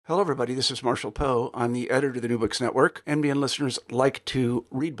Hello, everybody. This is Marshall Poe. I'm the editor of the New Books Network. NBN listeners like to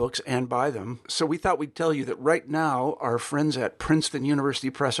read books and buy them. So we thought we'd tell you that right now, our friends at Princeton University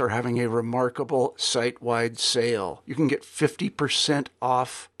Press are having a remarkable site-wide sale. You can get 50%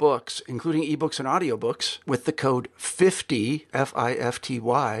 off books, including ebooks and audiobooks, with the code 50,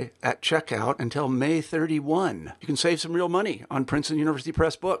 F-I-F-T-Y, at checkout until May 31. You can save some real money on Princeton University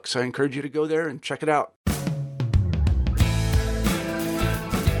Press books. I encourage you to go there and check it out.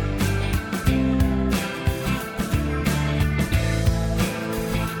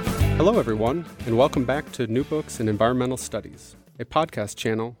 Hello, everyone, and welcome back to New Books in Environmental Studies, a podcast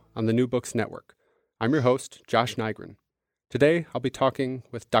channel on the New Books Network. I'm your host, Josh Nygren. Today, I'll be talking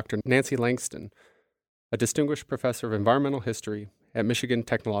with Dr. Nancy Langston, a distinguished professor of environmental history at Michigan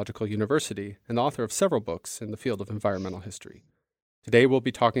Technological University and the author of several books in the field of environmental history. Today, we'll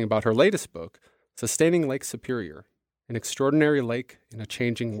be talking about her latest book, Sustaining Lake Superior, An Extraordinary Lake in a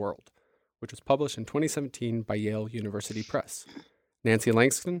Changing World, which was published in 2017 by Yale University Press. Nancy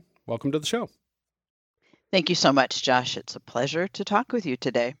Langston, welcome to the show. Thank you so much, Josh. It's a pleasure to talk with you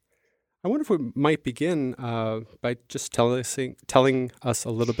today. I wonder if we might begin by just telling us a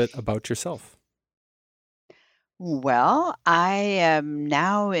little bit about yourself. Well, I am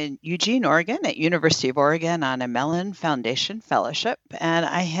now in Eugene, Oregon, at University of Oregon on a Mellon Foundation Fellowship, and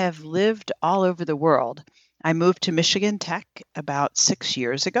I have lived all over the world. I moved to Michigan Tech about 6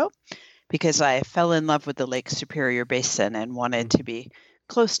 years ago because I fell in love with the Lake Superior Basin and wanted to be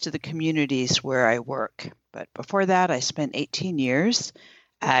close to the communities where I work. But before that, I spent 18 years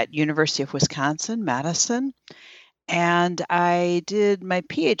at University of Wisconsin-Madison, and I did my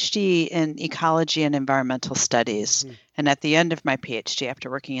PhD in ecology and environmental studies. And at the end of my PhD, after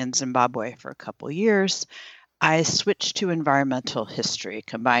working in Zimbabwe for a couple years, I switched to environmental history,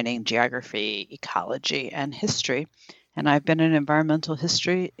 combining geography, ecology, and history. And I've been an environmental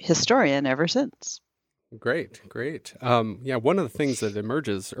historian ever since. Great. One of the things that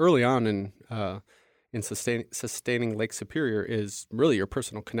emerges early on in sustaining Lake Superior is really your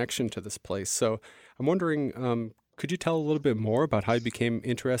personal connection to this place. So I'm wondering, could you tell a little bit more about how you became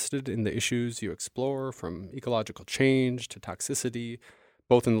interested in the issues you explore, from ecological change to toxicity,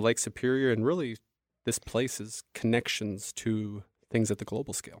 both in the Lake Superior and really this place's connections to things at the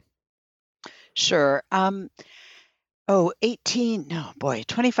global scale? Sure.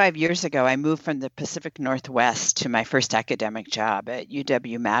 25 years ago, I moved from the Pacific Northwest to my first academic job at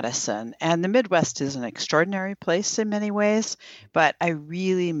UW-Madison. And the Midwest is an extraordinary place in many ways, but I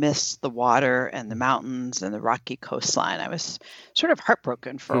really miss the water and the mountains and the rocky coastline. I was sort of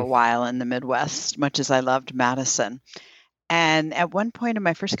heartbroken for a while in the Midwest, much as I loved Madison. And at one point in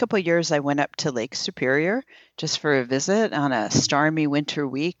my first couple of years, I went up to Lake Superior just for a visit on a stormy winter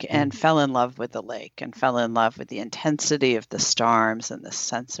week and fell in love with the lake and fell in love with the intensity of the storms and the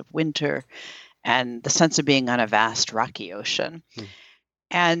sense of winter and the sense of being on a vast rocky ocean.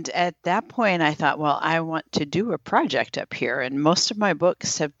 And at that point, I thought, well, I want to do a project up here. And most of my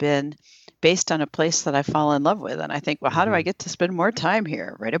books have been based on a place that I fall in love with. And I think, well, how do I get to spend more time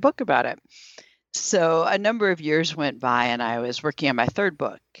here? Write a book about it. So a number of years went by and I was working on my third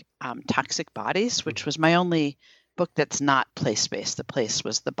book, Toxic Bodies, which was my only book that's not place-based. The place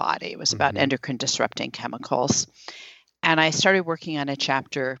was the body. It was about endocrine disrupting chemicals. And I started working on a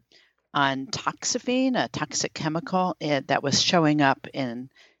chapter on toxaphene, a toxic chemical that was showing up in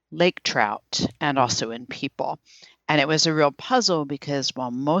lake trout and also in people. And it was a real puzzle because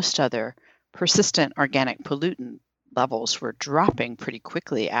while most other persistent organic pollutant levels were dropping pretty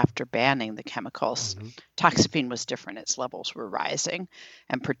quickly after banning the chemicals, toxaphene was different. Its levels were rising,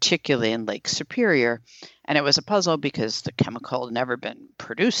 and particularly in Lake Superior. And it was a puzzle because the chemical had never been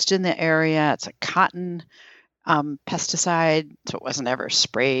produced in the area. It's a cotton pesticide, so it wasn't ever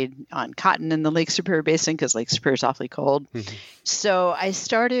sprayed on cotton in the Lake Superior Basin because Lake Superior is awfully cold. So I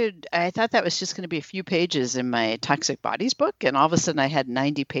thought that was just going to be a few pages in my Toxic Bodies book, and all of a sudden I had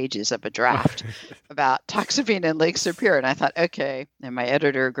 90 pages of a draft about toxaphene in Lake Superior, and I thought, okay, and my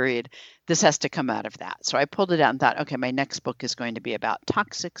editor agreed, this has to come out of that. So I pulled it out and thought, okay, my next book is going to be about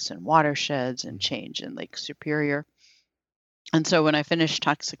toxics and watersheds and change in Lake Superior. And so when I finished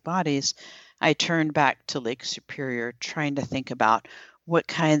Toxic Bodies, I turned back to Lake Superior trying to think about what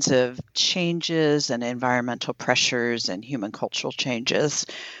kinds of changes and environmental pressures and human cultural changes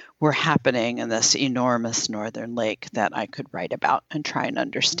were happening in this enormous northern lake that I could write about and try and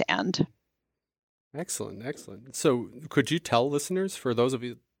understand. Excellent. So could you tell listeners, for those of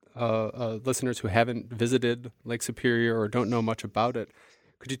you listeners who haven't visited Lake Superior or don't know much about it,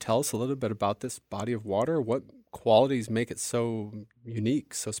 could you tell us a little bit about this body of water? What qualities make it so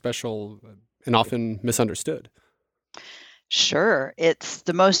unique, so special, and often misunderstood? Sure. It's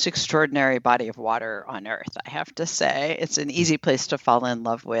the most extraordinary body of water on Earth, I have to say. It's an easy place to fall in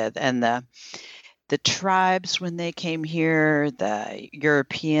love with. And the tribes, when they came here, the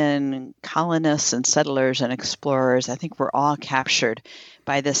European colonists and settlers and explorers, I think were all captured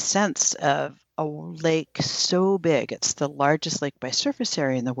by this sense of a lake so big. It's the largest lake by surface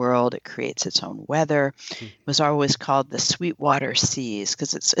area in the world. It creates its own weather. It was always called the Sweetwater Seas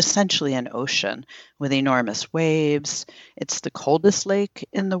because it's essentially an ocean with enormous waves. It's the coldest lake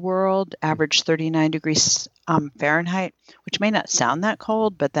in the world, average 39 degrees Fahrenheit, which may not sound that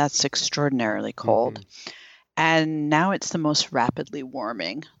cold, but that's extraordinarily cold. Mm-hmm. And now it's the most rapidly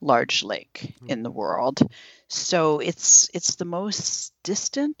warming large lake in the world. So it's the most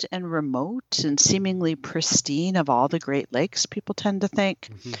distant and remote and seemingly pristine of all the Great Lakes, people tend to think.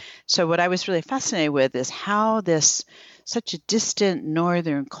 Mm-hmm. So what I was really fascinated with is how this such a distant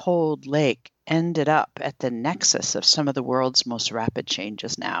northern cold lake ended up at the nexus of some of the world's most rapid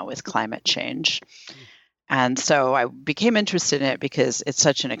changes now with climate change. Mm-hmm. And so I became interested in it because it's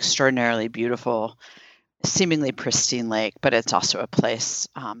such an extraordinarily beautiful, seemingly pristine lake, but it's also a place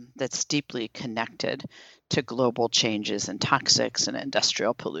that's deeply connected to global changes in toxics and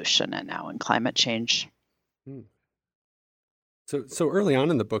industrial pollution and now in climate change. So early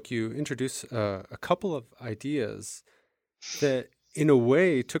on in the book, you introduce a couple of ideas that in a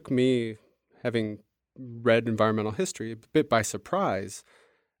way took me, having read environmental history, a bit by surprise,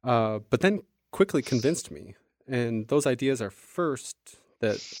 but then quickly convinced me. And those ideas are first,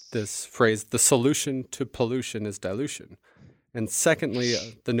 that this phrase, the solution to pollution is dilution. And secondly,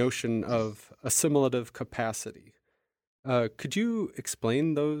 the notion of assimilative capacity. Could you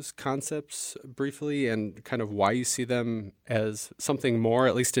explain those concepts briefly and kind of why you see them as something more,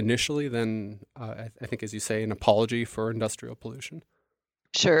 at least initially, than, I think, as you say, an apology for industrial pollution?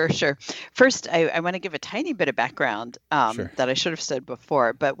 Sure. First, I want to give a tiny bit of background that I should have said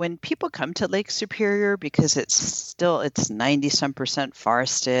before. But when people come to Lake Superior, because it's 90-some%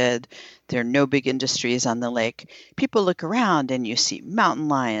 forested, there are no big industries on the lake, people look around and you see mountain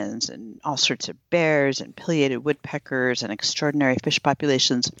lions and all sorts of bears and pileated woodpeckers and extraordinary fish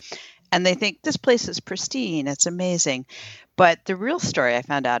populations. And they think this place is pristine, it's amazing. But the real story I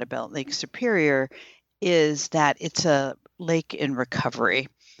found out about Lake Superior is that it's a lake in recovery,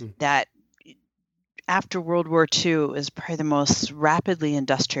 that after World War II is probably the most rapidly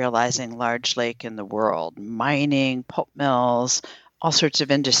industrializing large lake in the world. Mining, pulp mills, all sorts of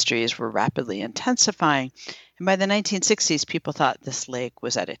industries were rapidly intensifying. And by the 1960s, people thought this lake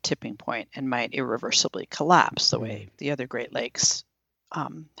was at a tipping point and might irreversibly collapse the way the other Great Lakes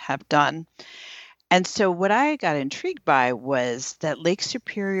have done. And so what I got intrigued by was that Lake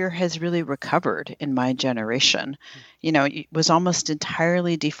Superior has really recovered in my generation. You know, it was almost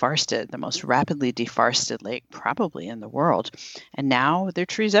entirely deforested, the most rapidly deforested lake probably in the world. And now there are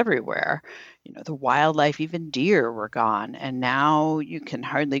trees everywhere. You know, the wildlife, even deer were gone. And now you can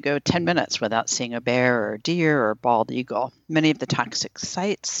hardly go 10 minutes without seeing a bear or a deer or a bald eagle. Many of the toxic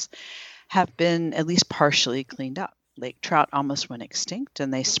sites have been at least partially cleaned up. Lake trout almost went extinct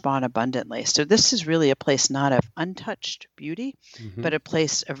and they spawn abundantly. So this is really a place not of untouched beauty, but a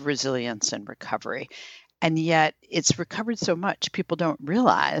place of resilience and recovery. And yet it's recovered so much, people don't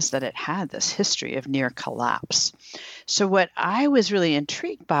realize that it had this history of near collapse. So what I was really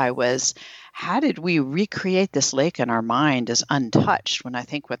intrigued by was, how did we recreate this lake in our mind as untouched, when I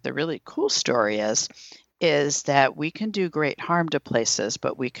think what the really cool story is that we can do great harm to places,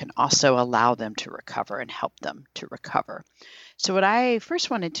 but we can also allow them to recover and help them to recover. So what I first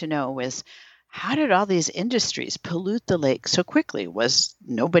wanted to know was, how did all these industries pollute the lake so quickly? Was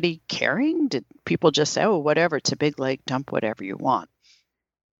nobody caring? Did people just say, oh, whatever, it's a big lake, dump whatever you want?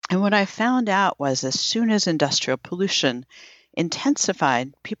 And what I found out was, as soon as industrial pollution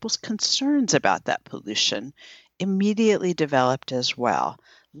intensified, people's concerns about that pollution immediately developed as well.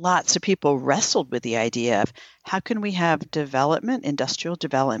 Lots of people wrestled with the idea of, how can we have development, industrial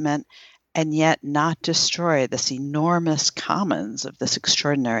development, and yet not destroy this enormous commons of this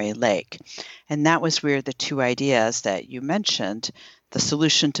extraordinary lake? And that was where the two ideas that you mentioned, the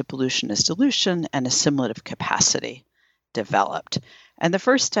solution to pollution is dilution and assimilative capacity, developed. And the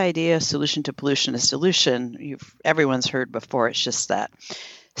first idea, solution to pollution is dilution, everyone's heard before. It's just that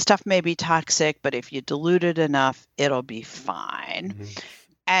stuff may be toxic, but if you dilute it enough, it'll be fine.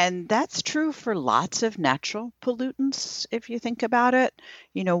 And that's true for lots of natural pollutants, if you think about it.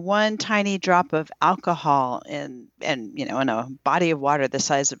 You know, one tiny drop of alcohol in a body of water the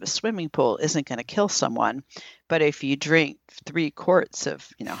size of a swimming pool isn't going to kill someone. But if you drink 3 quarts of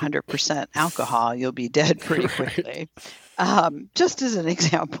 100% alcohol, you'll be dead pretty quickly. Just as an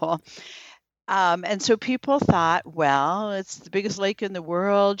example. And so people thought, well, it's the biggest lake in the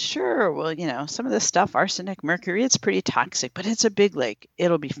world. Sure. Well, some of this stuff, arsenic, mercury, it's pretty toxic, but it's a big lake.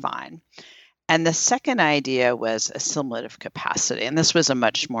 It'll be fine. And the second idea was assimilative capacity. And this was a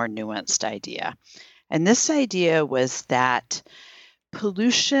much more nuanced idea. And this idea was that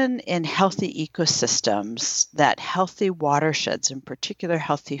pollution in healthy ecosystems, that healthy watersheds, in particular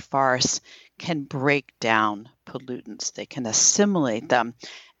healthy forests, can break down pollutants. They can assimilate them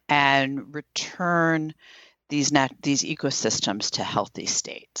and return these ecosystems to healthy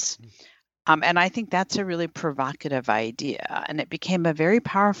states. And I think that's a really provocative idea. And it became a very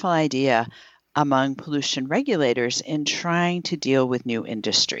powerful idea among pollution regulators in trying to deal with new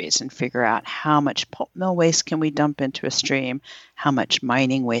industries and figure out how much pulp mill waste can we dump into a stream, how much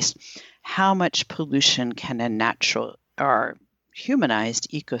mining waste, how much pollution can a natural or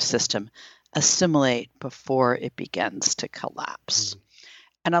humanized ecosystem assimilate before it begins to collapse.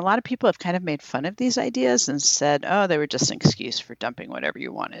 And a lot of people have kind of made fun of these ideas and said, oh, they were just an excuse for dumping whatever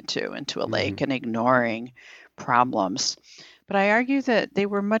you wanted to into a lake and ignoring problems. But I argue that they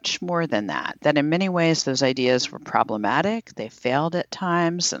were much more than that in many ways those ideas were problematic. They failed at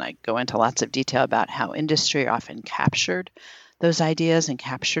times, and I go into lots of detail about how industry often captured those ideas and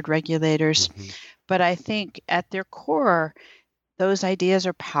captured regulators. But I think at their core, those ideas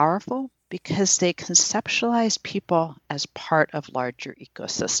are powerful because they conceptualize people as part of larger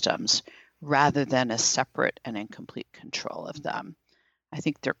ecosystems rather than as separate and in complete control of them. I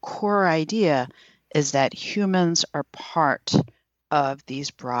think their core idea is that humans are part of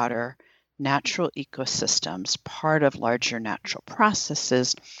these broader natural ecosystems, part of larger natural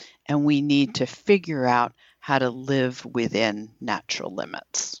processes, and we need to figure out how to live within natural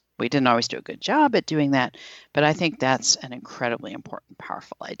limits. We didn't always do a good job at doing that, but I think that's an incredibly important,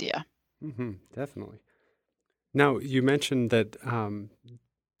 powerful idea. Definitely. Now, you mentioned that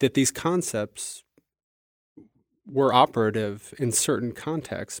that these concepts were operative in certain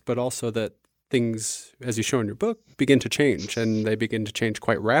contexts, but also that things, as you show in your book, begin to change, and they begin to change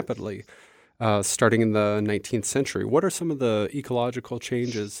quite rapidly, starting in the 19th century. What are some of the ecological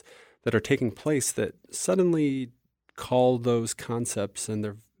changes that are taking place that suddenly call those concepts and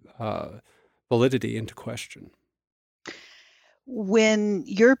their validity into question? When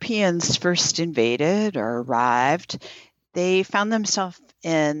Europeans first invaded or arrived, they found themselves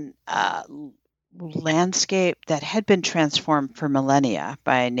in a landscape that had been transformed for millennia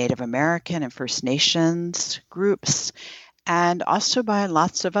by Native American and First Nations groups, and also by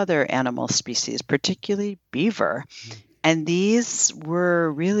lots of other animal species, particularly beaver. And these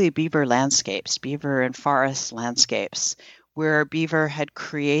were really beaver landscapes, beaver and forest landscapes, where beaver had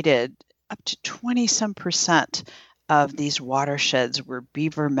created up to 20-some% of these watersheds were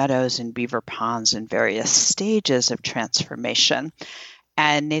beaver meadows and beaver ponds in various stages of transformation.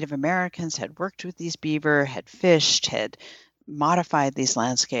 And Native Americans had worked with these beaver, had fished, had modified these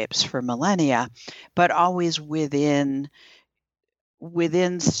landscapes for millennia, but always within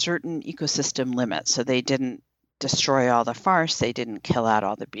certain ecosystem limits. So they didn't destroy all the forests, they didn't kill out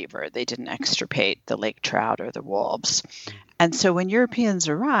all the beaver, they didn't extirpate the lake trout or the wolves. And so when Europeans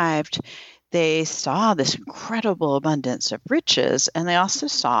arrived, they saw this incredible abundance of riches, and they also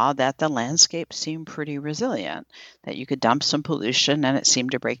saw that the landscape seemed pretty resilient, that you could dump some pollution and it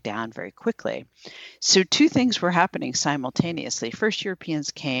seemed to break down very quickly. So two things were happening simultaneously. First,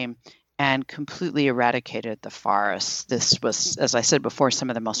 Europeans came and completely eradicated the forests. This was, as I said before, some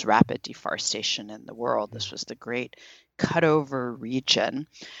of the most rapid deforestation in the world. This was the Great Cutover region.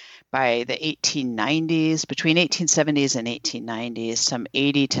 By the 1890s, between 1870s and 1890s, some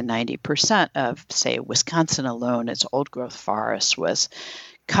 80 to 90% of, say, Wisconsin alone, its old-growth forest was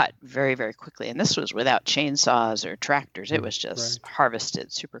cut very, very quickly. And this was without chainsaws or tractors. It was just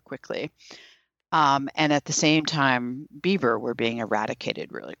harvested super quickly. And at the same time, beaver were being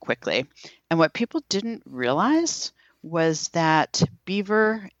eradicated really quickly. And what people didn't realize was that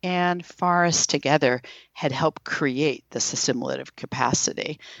beaver and forest together had helped create this assimilative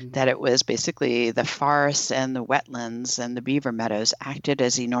capacity, that it was basically the forests and the wetlands and the beaver meadows acted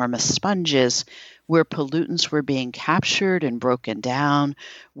as enormous sponges where pollutants were being captured and broken down,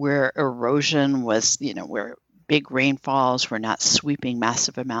 where erosion was, where big rainfalls were not sweeping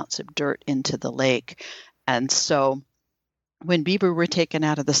massive amounts of dirt into the lake. And so when beaver were taken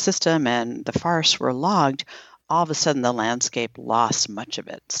out of the system and the forests were logged, all of a sudden the landscape lost much of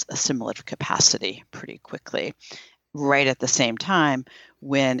its assimilative capacity pretty quickly. Right at the same time,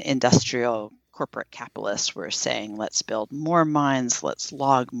 when industrial corporate capitalists were saying, let's build more mines, let's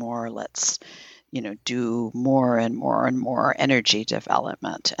log more, let's do more and more and more energy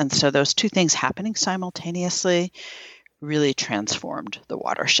development. And so those two things happening simultaneously really transformed the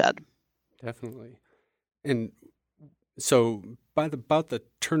watershed. Definitely. And so by about the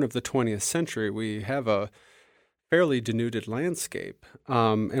turn of the 20th century, we have a fairly denuded landscape.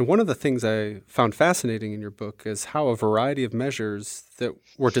 And one of the things I found fascinating in your book is how a variety of measures that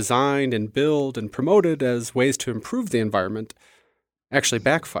were designed and billed and promoted as ways to improve the environment actually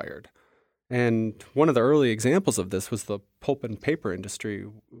backfired. And one of the early examples of this was the pulp and paper industry.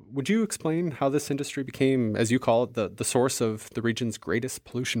 Would you explain how this industry became, as you call it, the source of the region's greatest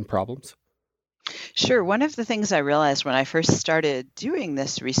pollution problems? Sure. One of the things I realized when I first started doing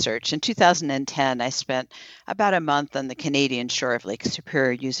this research in 2010, I spent about a month on the Canadian shore of Lake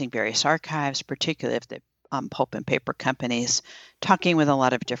Superior using various archives, particularly of the pulp and paper companies, talking with a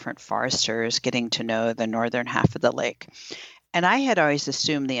lot of different foresters, getting to know the northern half of the lake. And I had always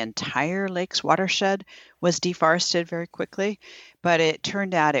assumed the entire lake's watershed was deforested very quickly, but it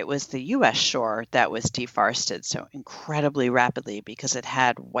turned out it was the U.S. shore that was deforested so incredibly rapidly because it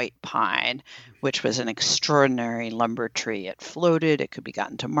had white pine, which was an extraordinary lumber tree. It floated, it could be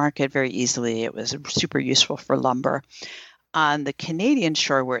gotten to market very easily. It was super useful for lumber. On the Canadian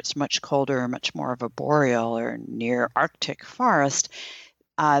shore, where it's much colder, much more of a boreal or near Arctic forest,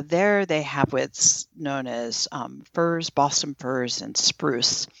 there they have what's known as firs, balsam firs, and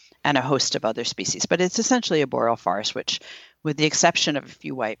spruce, and a host of other species. But it's essentially a boreal forest, which, with the exception of a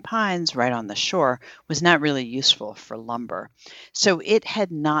few white pines right on the shore, was not really useful for lumber. So it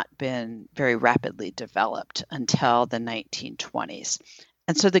had not been very rapidly developed until the 1920s.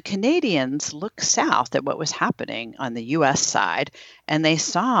 And so the Canadians looked south at what was happening on the U.S. side, and they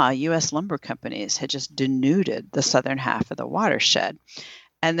saw U.S. lumber companies had just denuded the southern half of the watershed.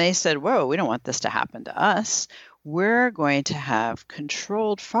 And they said, whoa, we don't want this to happen to us. We're going to have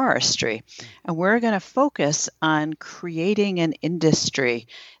controlled forestry, and we're going to focus on creating an industry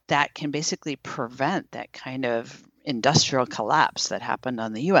that can basically prevent that kind of industrial collapse that happened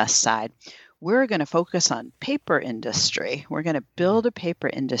on the U.S. side. We're going to focus on paper industry. We're going to build a paper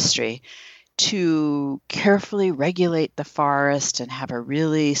industry to carefully regulate the forest and have a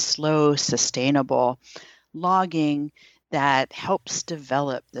really slow, sustainable logging that helps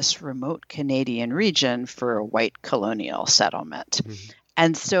develop this remote Canadian region for a white colonial settlement. Mm-hmm.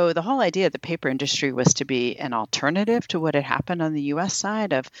 And so the whole idea of the paper industry was to be an alternative to what had happened on the U.S.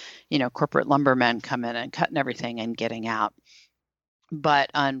 side of, corporate lumbermen coming and cutting everything and getting out. But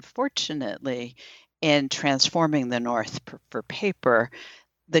unfortunately, in transforming the North for paper,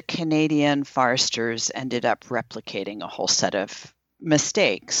 the Canadian foresters ended up replicating a whole set of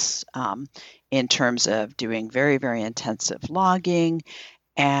mistakes in terms of doing very, very intensive logging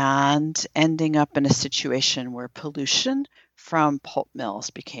and ending up in a situation where pollution from pulp mills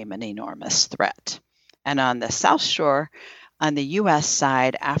became an enormous threat. And on the South Shore, on the U.S.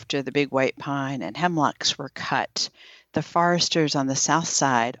 side, after the big white pine and hemlocks were cut, the foresters on the South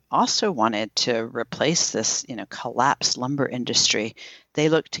side also wanted to replace this, collapsed lumber industry. They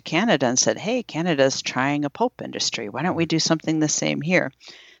looked to Canada and said, hey, Canada's trying a pulp industry. Why don't we do something the same here?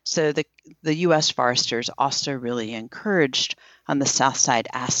 So the U.S. foresters also really encouraged on the south side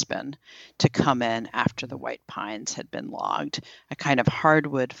aspen to come in after the white pines had been logged, a kind of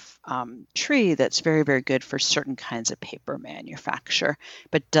hardwood tree that's very, very good for certain kinds of paper manufacture,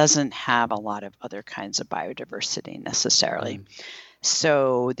 but doesn't have a lot of other kinds of biodiversity necessarily.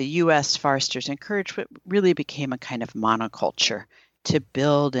 So the U.S. foresters encouraged what really became a kind of monoculture to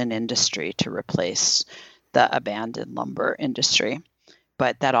build an industry to replace the abandoned lumber industry.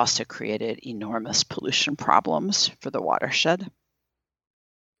 But that also created enormous pollution problems for the watershed.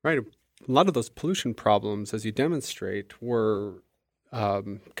 Right. A lot of those pollution problems, as you demonstrate, were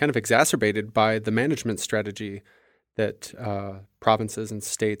kind of exacerbated by the management strategy that provinces and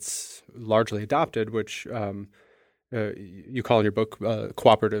states largely adopted, which you call in your book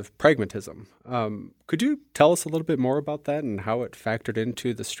cooperative pragmatism. Could you tell us a little bit more about that and how it factored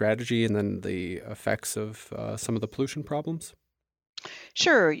into the strategy and then the effects of some of the pollution problems?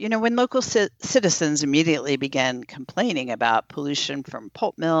 Sure. When local citizens immediately began complaining about pollution from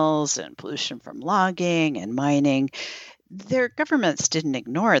pulp mills and pollution from logging and mining, their governments didn't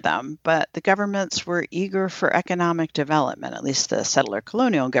ignore them, but the governments were eager for economic development. At least the settler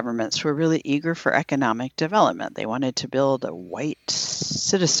colonial governments were really eager for economic development. They wanted to build a white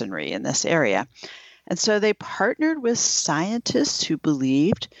citizenry in this area. And so they partnered with scientists who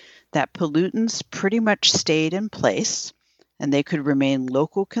believed that pollutants pretty much stayed in place and they could remain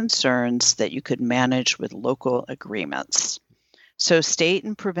local concerns that you could manage with local agreements. So state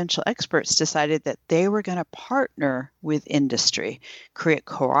and provincial experts decided that they were going to partner with industry, create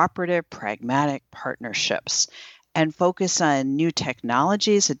cooperative, pragmatic partnerships, and focus on new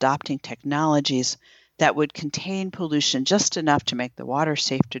technologies, adopting technologies that would contain pollution just enough to make the water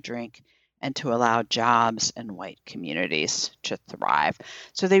safe to drink and to allow jobs and white communities to thrive.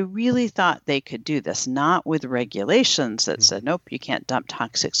 So they really thought they could do this, not with regulations that said, nope, you can't dump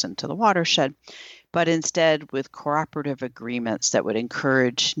toxics into the watershed, but instead with cooperative agreements that would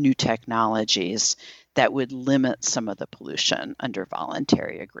encourage new technologies that would limit some of the pollution under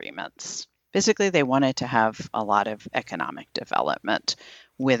voluntary agreements. Basically, they wanted to have a lot of economic development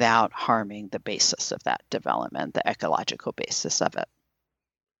without harming the basis of that development, the ecological basis of it.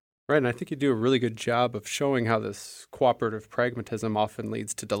 Right, and I think you do a really good job of showing how this cooperative pragmatism often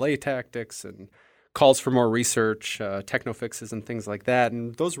leads to delay tactics and calls for more research, techno-fixes and things like that.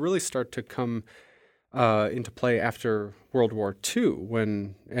 And those really start to come into play after World War II,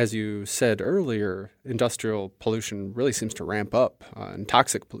 when, as you said earlier, industrial pollution really seems to ramp up, and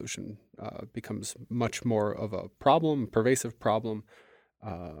toxic pollution becomes much more of a problem, pervasive problem,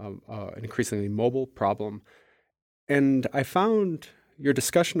 an increasingly mobile problem. And I found your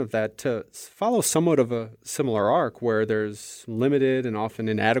discussion of that to follow somewhat of a similar arc, where there's limited and often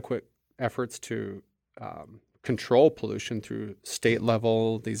inadequate efforts to control pollution through state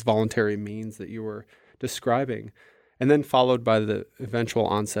level, these voluntary means that you were describing, and then followed by the eventual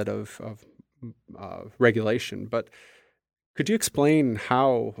onset of regulation. But could you explain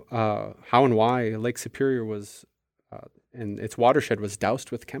how and why Lake Superior was and its watershed was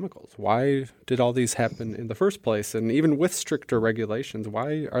doused with chemicals? Why did all these happen in the first place? And even with stricter regulations,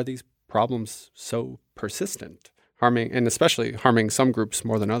 why are these problems so persistent, especially harming some groups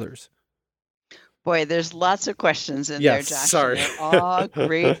more than others? Boy, there's lots of questions in there, Josh. Sorry. They're all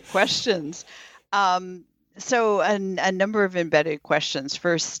great questions. So a number of embedded questions.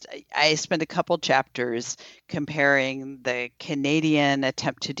 First, I spent a couple chapters comparing the Canadian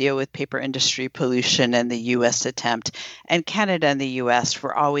attempt to deal with paper industry pollution and the U.S. attempt. And Canada and the U.S.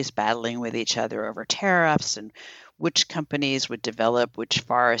 were always battling with each other over tariffs and which companies would develop which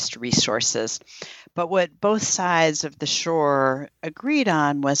forest resources. But what both sides of the shore agreed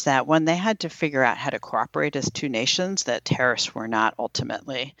on was that when they had to figure out how to cooperate as two nations, that tariffs were not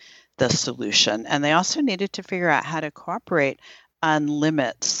ultimately the solution. And they also needed to figure out how to cooperate on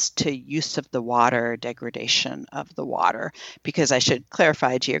limits to use of the water, degradation of the water. Because I should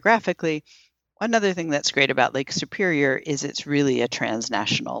clarify geographically, one other thing that's great about Lake Superior is it's really a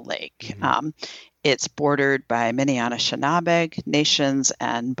transnational lake. It's bordered by many Anishinaabe nations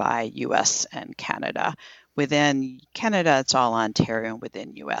and by U.S. and Canada. Within Canada, it's all Ontario, and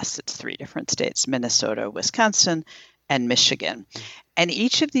within U.S., it's 3 different states: Minnesota, Wisconsin, and Michigan. And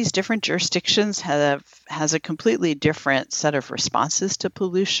each of these different jurisdictions has a completely different set of responses to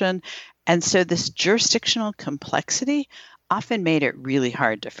pollution. And so this jurisdictional complexity often made it really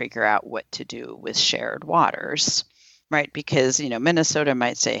hard to figure out what to do with shared waters, right? Because, Minnesota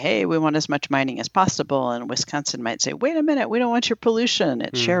might say, hey, we want as much mining as possible. And Wisconsin might say, wait a minute, we don't want your pollution.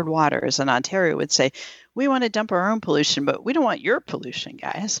 It's shared waters. And Ontario would say, we want to dump our own pollution, but we don't want your pollution,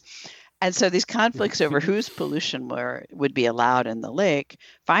 guys. And so these conflicts over whose pollution would be allowed in the lake,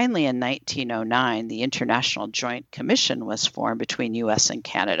 finally in 1909, the International Joint Commission was formed between U.S. and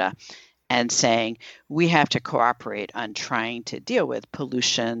Canada, and saying we have to cooperate on trying to deal with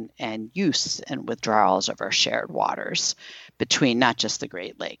pollution and use and withdrawals of our shared waters between not just the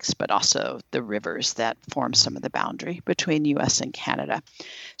Great Lakes, but also the rivers that form some of the boundary between U.S. and Canada.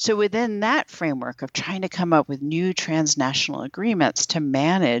 So within that framework of trying to come up with new transnational agreements to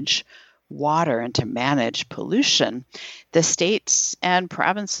manage water and to manage pollution, the states and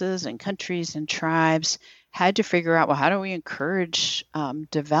provinces and countries and tribes had to figure out, well, how do we encourage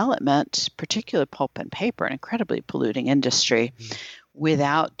development, particularly pulp and paper, an incredibly polluting industry,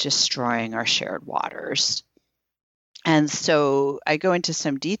 without destroying our shared waters? And so I go into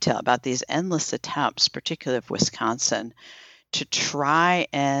some detail about these endless attempts, particularly of Wisconsin, to try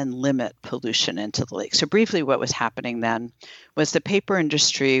and limit pollution into the lake. So briefly, what was happening then was the paper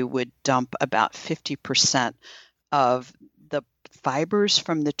industry would dump about 50% of the fibers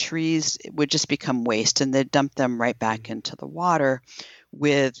from the trees. It would just become waste, and they'd dump them right back into the water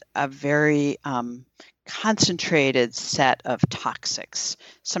with a very concentrated set of toxics,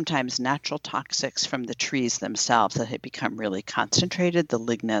 sometimes natural toxics from the trees themselves that had become really concentrated. The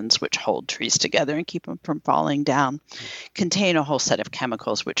lignins, which hold trees together and keep them from falling down, contain a whole set of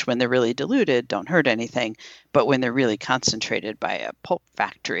chemicals which, when they're really diluted, don't hurt anything, but when they're really concentrated by a pulp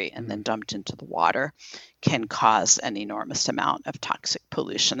factory and then dumped into the water, can cause an enormous amount of toxic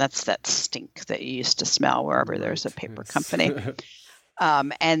pollution. That's that stink that you used to smell wherever there's a paper company.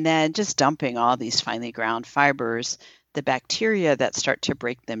 And then just dumping all these finely ground fibers, the bacteria that start to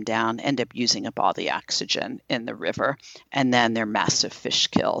break them down end up using up all the oxygen in the river, and then they're massive fish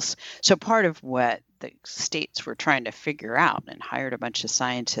kills. So part of what the states were trying to figure out and hired a bunch of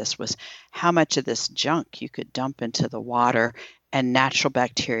scientists was how much of this junk you could dump into the water and natural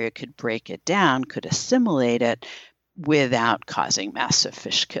bacteria could break it down, could assimilate it without causing massive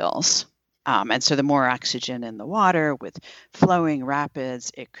fish kills. And so the more oxygen in the water with flowing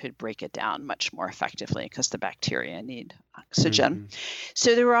rapids, it could break it down much more effectively because the bacteria need oxygen. Mm-hmm.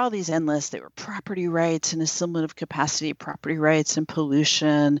 So there were all these there were property rights and assimilative capacity, property rights and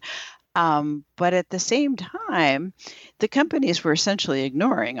pollution. But at the same time, the companies were essentially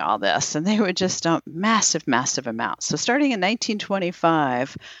ignoring all this, and they would just dump massive, massive amounts. So starting in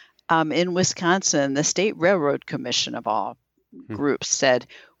 1925, in Wisconsin, the State Railroad Commission of all groups said,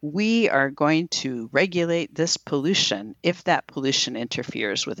 we are going to regulate this pollution if that pollution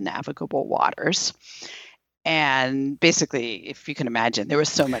interferes with navigable waters. And basically, if you can imagine, there was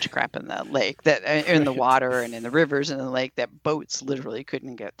so much crap in the lake, that in the water and in the rivers and in the lake, that boats literally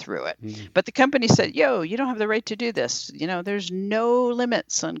couldn't get through it. Mm-hmm. But the company said, you don't have the right to do this. There's no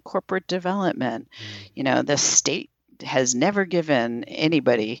limits on corporate development. Mm-hmm. The state has never given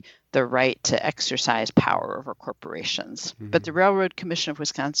anybody the right to exercise power over corporations. Mm-hmm. But the Railroad Commission of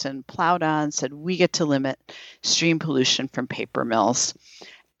Wisconsin plowed on, said, we get to limit stream pollution from paper mills.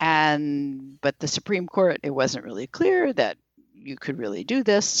 But the Supreme Court, it wasn't really clear that you could really do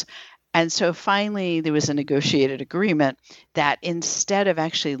this. And so finally, there was a negotiated agreement that instead of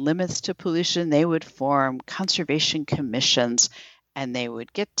actually limits to pollution, they would form conservation commissions, and they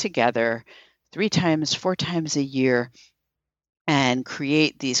would get together 3 times, 4 times a year and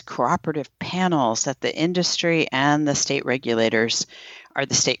create these cooperative panels that the industry and the state regulators or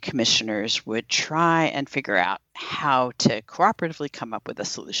the state commissioners would try and figure out how to cooperatively come up with a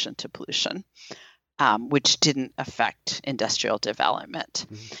solution to pollution, which didn't affect industrial development.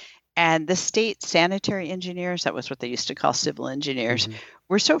 Mm-hmm. And the state sanitary engineers, that was what they used to call civil engineers, mm-hmm.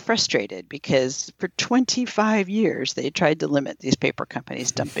 were so frustrated because for 25 years they tried to limit these paper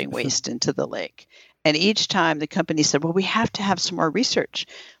companies dumping waste into the lake. And each time the company said, well, we have to have some more research.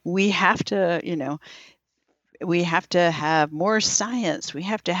 We have to, we have to have more science. We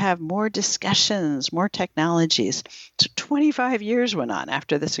have to have more discussions, more technologies. So 25 years went on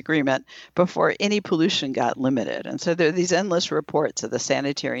after this agreement before any pollution got limited. And so there are these endless reports of the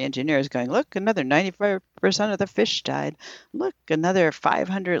sanitary engineers going, look, another 95% of the fish died. Look, another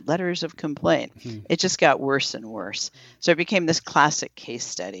 500 letters of complaint. Mm-hmm. It just got worse and worse. So it became this classic case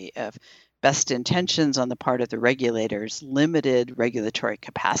study of best intentions on the part of the regulators, limited regulatory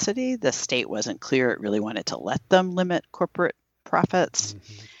capacity. The state wasn't clear it really wanted to let them limit corporate profits,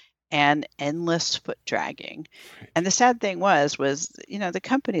 mm-hmm. and endless foot dragging. And the sad thing was, the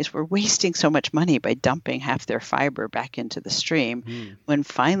companies were wasting so much money by dumping half their fiber back into the stream. Mm. When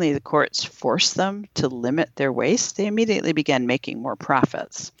finally the courts forced them to limit their waste, they immediately began making more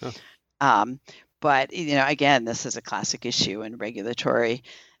profits. Oh. But, again, this is a classic issue in regulatory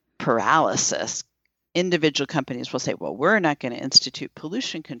paralysis. Individual companies will say, well, we're not going to institute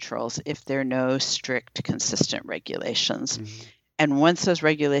pollution controls if there are no strict, consistent regulations. Mm-hmm. And once those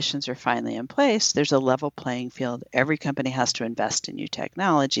regulations are finally in place, there's a level playing field. Every company has to invest in new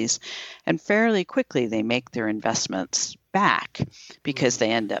technologies. And fairly quickly, they make their investments back because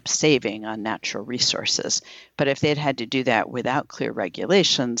they end up saving on natural resources. But if they'd had to do that without clear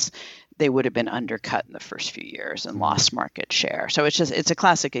regulations, they would have been undercut in the first few years and lost market share. So it's a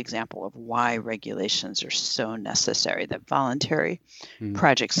classic example of why regulations are so necessary, that voluntary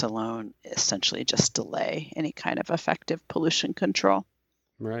projects alone essentially just delay any kind of effective pollution control.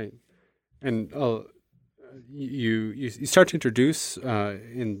 Right. And you start to introduce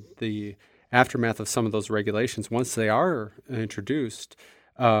in the aftermath of some of those regulations, once they are introduced,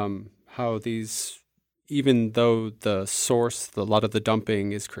 how these, even though the source, a lot of the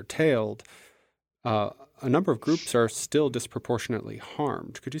dumping is curtailed, a number of groups are still disproportionately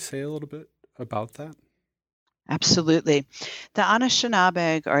harmed. Could you say a little bit about that? Absolutely. The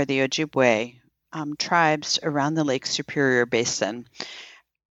Anishinaabe, or the Ojibwe tribes around the Lake Superior Basin,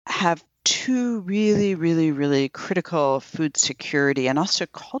 have 2 really, really, really critical food security and also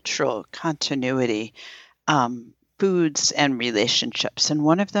cultural continuity foods and relationships. And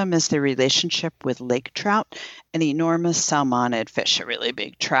one of them is the relationship with lake trout, an enormous salmonid fish, a really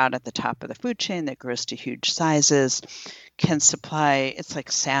big trout at the top of the food chain that grows to huge sizes, can supply, it's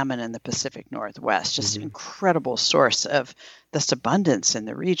like salmon in the Pacific Northwest, just an incredible source of this abundance in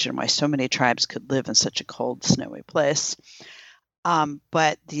the region, why so many tribes could live in such a cold, snowy place.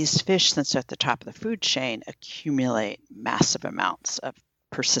 But these fish, since they're at the top of the food chain, accumulate massive amounts of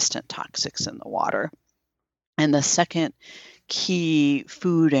persistent toxics in the water. And the second key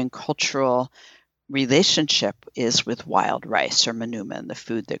food and cultural relationship is with wild rice or manoomin, the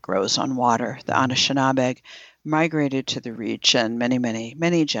food that grows on water. The Anishinaabe migrated to the region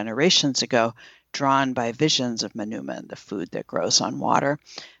many generations ago, drawn by visions of manoomin, the food that grows on water.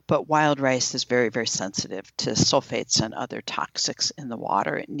 But wild rice is very, very sensitive to sulfates and other toxics in the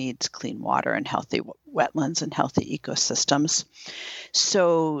water. It needs clean water and healthy wetlands and healthy ecosystems.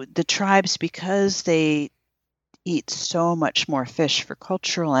 So the tribes, because they eat so much more fish for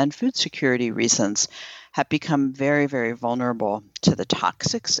cultural and food security reasons, have become very, very vulnerable to the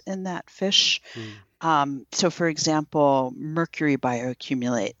toxics in that fish. So, for example, mercury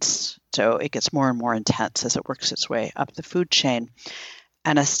bioaccumulates. So it gets more and more intense as it works its way up the food chain.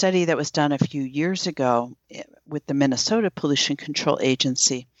 And a study that was done a few years ago with the Minnesota Pollution Control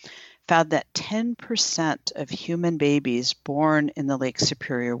Agency found that 10% of human babies born in the Lake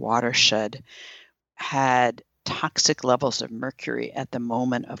Superior watershed had toxic levels of mercury at the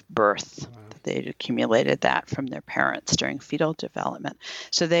moment of birth. Wow. They'd accumulated that from their parents during fetal development.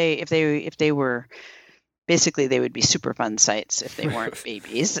 So if they were, basically they would be Superfund sites if they weren't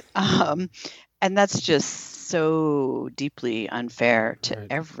babies. And that's just so deeply unfair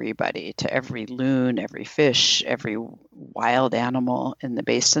to everybody, to every loon, every fish, every wild animal in the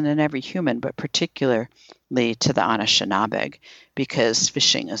basin, and every human, but particularly to the Anishinaabe, because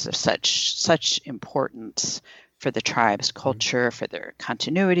fishing is of such importance for the tribe's culture, for their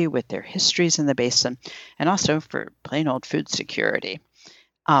continuity with their histories in the basin, and also for plain old food security.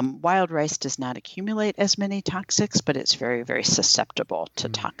 Wild rice does not accumulate as many toxics, but it's very, very susceptible to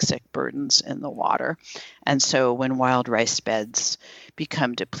toxic burdens in the water. And so when wild rice beds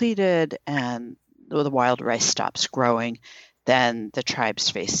become depleted and the wild rice stops growing, then the tribes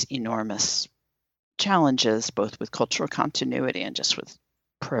face enormous challenges, both with cultural continuity and just with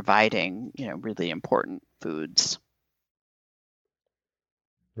providing, really important foods.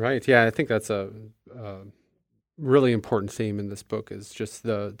 Right. Yeah, I think that's a really important theme in this book is just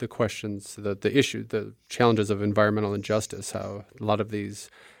the questions, the issue, the challenges of environmental injustice, how a lot of these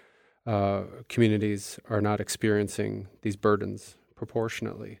communities are not experiencing these burdens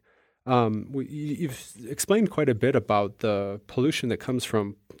proportionately. You've explained quite a bit about the pollution that comes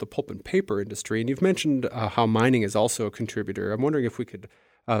from the pulp and paper industry, and you've mentioned how mining is also a contributor. I'm wondering if we could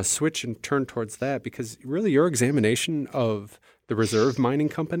switch and turn towards that, because really your examination of the Reserve Mining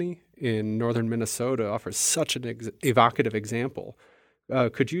Company in northern Minnesota offers such an evocative example.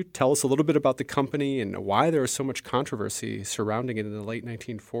 Could you tell us a little bit about the company and why there was so much controversy surrounding it in the late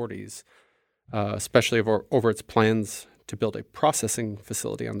 1940s, especially over its plans to build a processing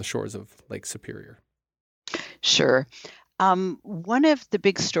facility on the shores of Lake Superior? Sure. One of the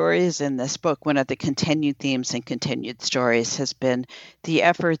big stories in this book, one of the continued themes and continued stories, has been the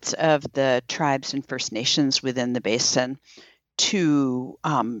efforts of the tribes and First Nations within the basin to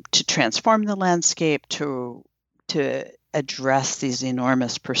transform the landscape, to address these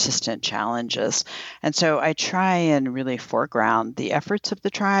enormous persistent challenges. And so I try and really foreground the efforts of the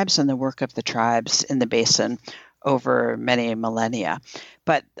tribes and the work of the tribes in the basin over many millennia.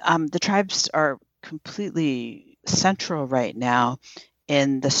 But the tribes are completely central right now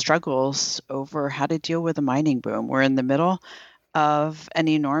in the struggles over how to deal with a mining boom. We're in the middle of an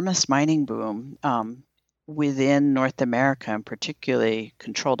enormous mining boom within North America, and particularly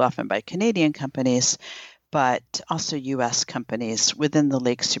controlled often by Canadian companies, but also U.S. companies within the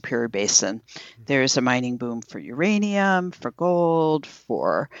Lake Superior Basin. There's a mining boom for uranium, for gold,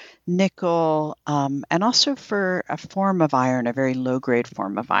 for nickel, and also for a form of iron, a very low-grade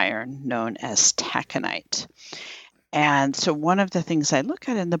form of iron known as taconite. And so one of the things I look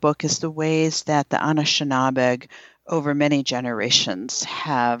at in the book is the ways that the Anishinaabe over many generations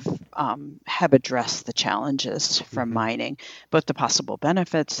have addressed the challenges from mining, both the possible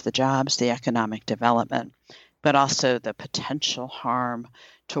benefits, the jobs, the economic development, but also the potential harm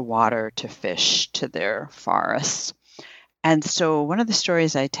to water, to fish, to their forests. And so one of the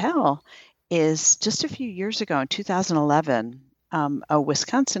stories I tell is just a few years ago in 2011, a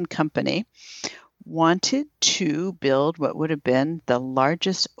Wisconsin company wanted to build what would have been the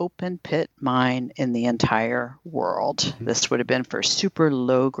largest open pit mine in the entire world. This would have been for a super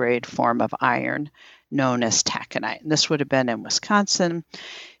low grade form of iron known as taconite. And this would have been in Wisconsin,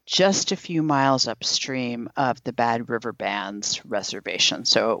 just a few miles upstream of the Bad River Band's reservation.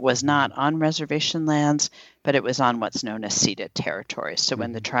 So it was not on reservation lands, but it was on what's known as ceded territory. So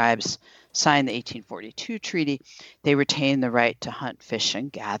when the tribes signed the 1842 treaty, they retained the right to hunt, fish,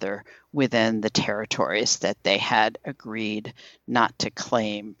 and gather within the territories that they had agreed not to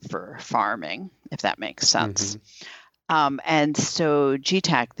claim for farming, if that makes sense. And so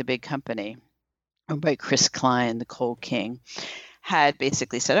GTAC, the big company, owned by Chris Klein, the coal king, had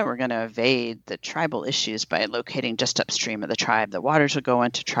basically said, oh, we're going to evade the tribal issues by locating just upstream of the tribe. The waters will go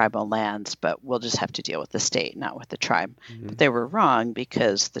into tribal lands, but we'll just have to deal with the state, not with the tribe. Mm-hmm. But they were wrong,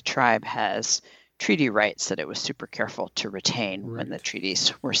 because the tribe has treaty rights that it was super careful to retain when the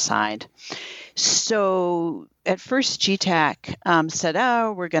treaties were signed. So at first, GTAC said,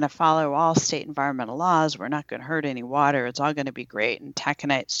 oh, we're going to follow all state environmental laws. We're not going to hurt any water. It's all going to be great. And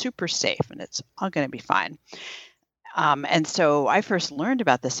taconite's super safe, and it's all going to be fine. And so I first learned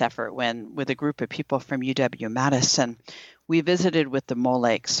about this effort when, with a group of people from UW-Madison, we visited with the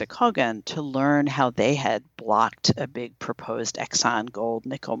Molek-Sekoggan to learn how they had blocked a big proposed Exxon gold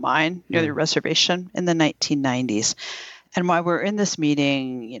nickel mine near the reservation in the 1990s. And while we're in this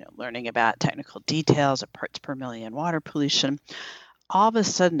meeting, learning about technical details of parts per million water pollution, all of a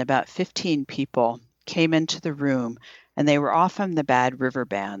sudden about 15 people came into the room, and they were off on the Bad River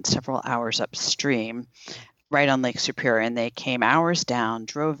Band, several hours upstream, right on Lake Superior. And they came hours down,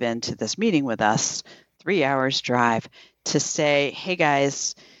 drove into this meeting with us, 3 hours drive, to say, hey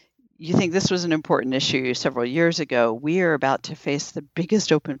guys, you think this was an important issue several years ago. We are about to face the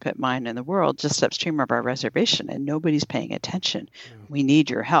biggest open pit mine in the world just upstream of our reservation, and nobody's paying attention. Yeah. We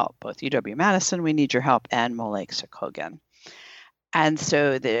need your help. Both UW-Madison, we need your help, and Molek-Sekoggan. And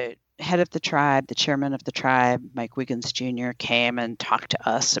so the head of the tribe, the chairman of the tribe, Mike Wiggins Jr., came and talked to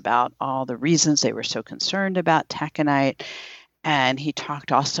us about all the reasons they were so concerned about taconite. And he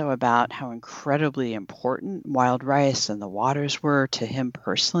talked also about how incredibly important wild rice and the waters were to him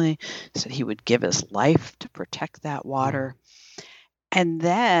personally. So he would give his life to protect that water. And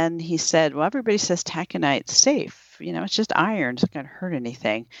then he said, well, everybody says taconite's safe. It's just iron. It's not going to hurt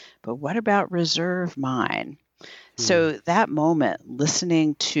anything. But what about reserve mine? So that moment,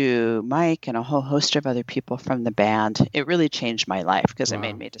 listening to Mike and a whole host of other people from the band, it really changed my life, because it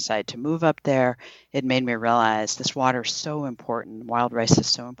made me decide to move up there. It made me realize this water is so important. Wild rice is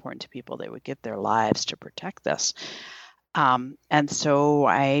so important to people. They would give their lives to protect this. And so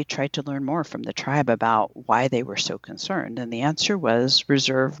I tried to learn more from the tribe about why they were so concerned. And the answer was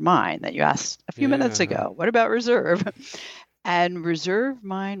reserve mine that you asked a few minutes ago. What about reserve? And reserve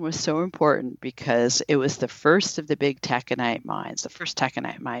mine was so important because it was the first of the big taconite mines, the first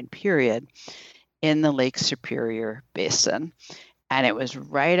taconite mine period in the Lake Superior Basin. And it was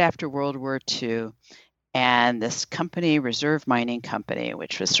right after World War II. And this company, Reserve Mining Company,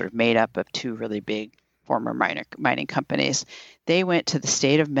 which was sort of made up of two really big former mining companies, they went to the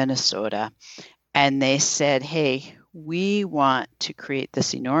state of Minnesota and they said, hey, we want to create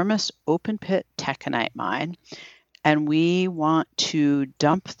this enormous open pit taconite mine. And we want to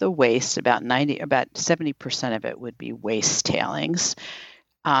dump the waste, about 70% of it would be waste tailings,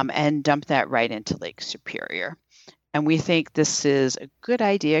 and dump that right into Lake Superior. And we think this is a good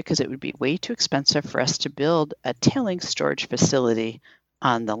idea because it would be way too expensive for us to build a tailings storage facility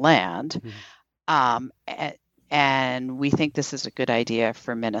on the land. And we think this is a good idea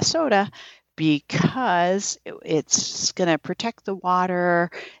for Minnesota because it's going to protect the water.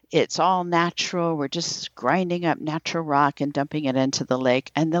 It's all natural. We're just grinding up natural rock and dumping it into the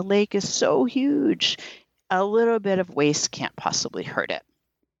lake. And the lake is so huge, a little bit of waste can't possibly hurt it.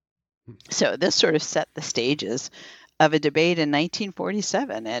 So this sort of set the stages of a debate in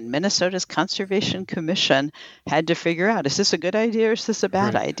 1947. And Minnesota's Conservation Commission had to figure out, is this a good idea or is this a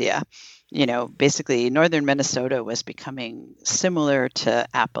bad idea? Basically, northern Minnesota was becoming similar to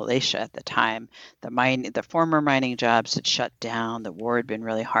Appalachia at the time. The former mining jobs had shut down. The war had been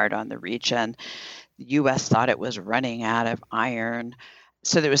really hard on the region. The U.S. thought it was running out of iron.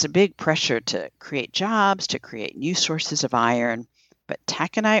 So there was a big pressure to create jobs, to create new sources of iron. But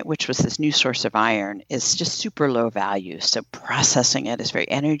taconite, which was this new source of iron, is just super low value. So processing it is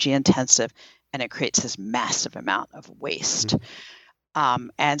very energy intensive, and it creates this massive amount of waste.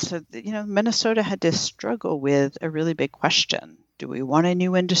 And so, Minnesota had to struggle with a really big question. Do we want a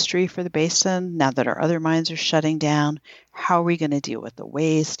new industry for the basin now that our other mines are shutting down? How are we going to deal with the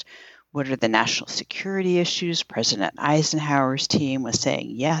waste? What are the national security issues? President Eisenhower's team was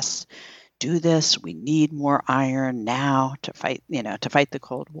saying, yes, do this. We need more iron now to fight the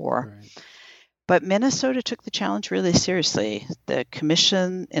Cold War. Right. But Minnesota took the challenge really seriously. The commission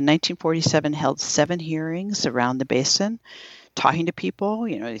in 1947 held 7 hearings around the basin, talking to people.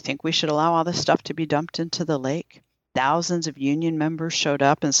 Do you think we should allow all this stuff to be dumped into the lake? Thousands of union members showed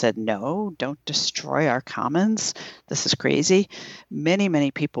up and said, no, don't destroy our commons. This is crazy. Many,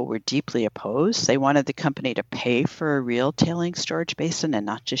 many people were deeply opposed. They wanted the company to pay for a real tailings storage basin and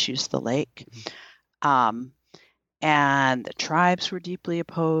not just use the lake. And the tribes were deeply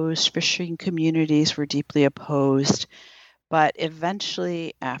opposed. Fishing communities were deeply opposed. But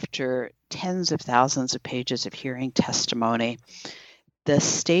eventually, after tens of thousands of pages of hearing testimony, the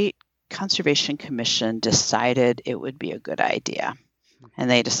State Conservation Commission decided it would be a good idea. And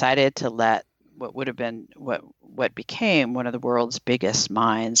they decided to let what became one of the world's biggest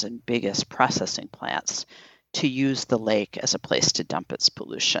mines and biggest processing plants to use the lake as a place to dump its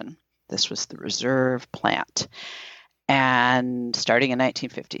pollution. This was the reserve plant. And starting in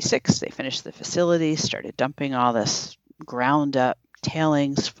 1956, they finished the facility, started dumping all this ground up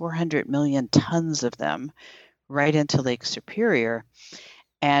tailings, 400 million tons of them, right into Lake Superior.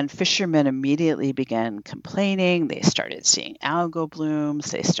 And fishermen immediately began complaining. They started seeing algal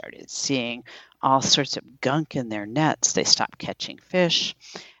blooms. They started seeing all sorts of gunk in their nets. They stopped catching fish.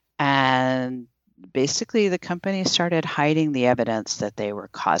 And basically, the company started hiding the evidence that they were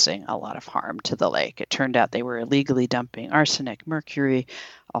causing a lot of harm to the lake. It turned out they were illegally dumping arsenic, mercury,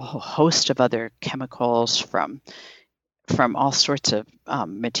 a whole host of other chemicals from all sorts of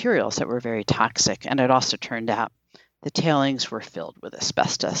materials that were very toxic. And it also turned out the tailings were filled with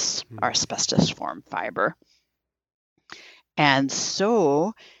asbestos, asbestos-formed fiber. And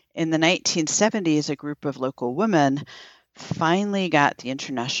so in the 1970s, a group of local women finally got the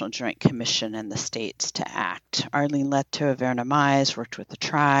International Joint Commission and the states to act. Arlene Leto, Verna Mize worked with the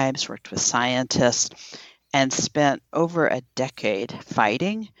tribes, worked with scientists, and spent over a decade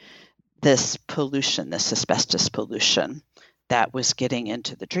fighting this pollution, this asbestos pollution that was getting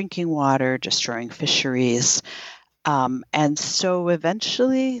into the drinking water, destroying fisheries. And so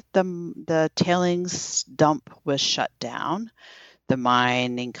eventually the tailings dump was shut down. The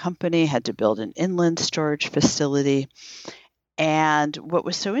mining company had to build an inland storage facility. And what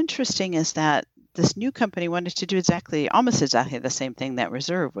was so interesting is that this new company wanted to do almost exactly the same thing that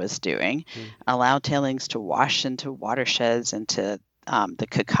Reserve was doing, allow tailings to wash into watersheds, into the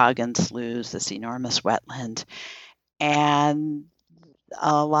Kakagan sloughs, this enormous wetland. And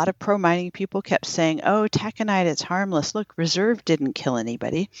a lot of pro-mining people kept saying, oh, taconite, it's harmless. Look, Reserve didn't kill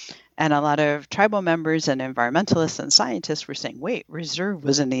anybody. And a lot of tribal members and environmentalists and scientists were saying, wait, Reserve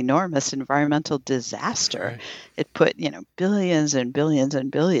was an enormous environmental disaster. Right. It put, billions and billions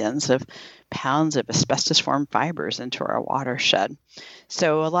and billions of pounds of asbestos-formed fibers into our watershed.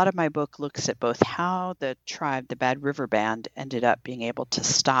 So a lot of my book looks at both how the tribe, the Bad River Band, ended up being able to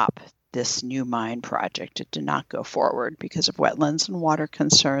stop this new mine project. It did not go forward because of wetlands and water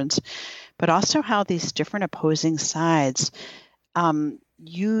concerns, but also how these different opposing sides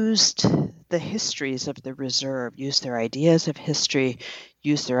used the histories of the reserve, used their ideas of history,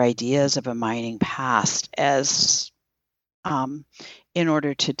 used their ideas of a mining past as in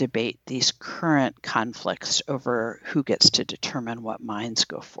order to debate these current conflicts over who gets to determine what mines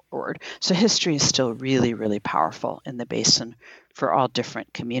go forward. So history is still really, really powerful in the basin for all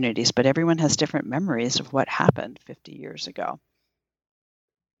different communities, but everyone has different memories of what happened 50 years ago.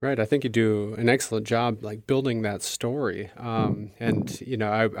 Right. I think you do an excellent job building that story. And,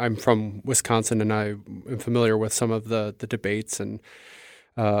 I'm from Wisconsin, and I am familiar with some of the debates and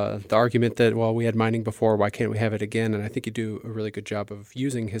the argument that, well, we had mining before, why can't we have it again? And I think you do a really good job of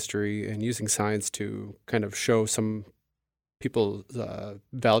using history and using science to kind of show some people's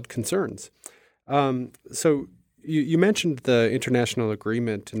valid concerns. So you mentioned the international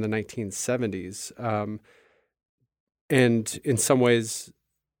agreement in the 1970s. And in some ways,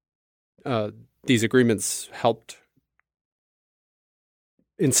 these agreements helped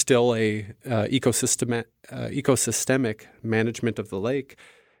instill a ecosystemic management of the lake,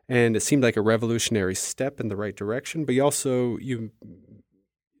 and it seemed like a revolutionary step in the right direction. But you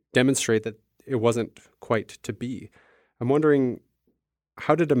demonstrate that it wasn't quite to be. I'm wondering,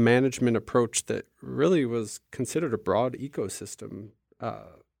 how did a management approach that really was considered a broad ecosystem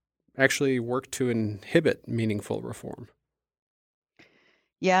actually work to inhibit meaningful reform?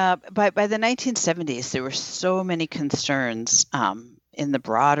 Yeah, by the 1970s, there were so many concerns in the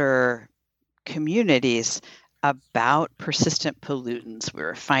broader communities about persistent pollutants. We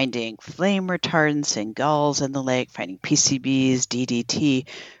were finding flame retardants in gulls in the lake, finding PCBs, DDT.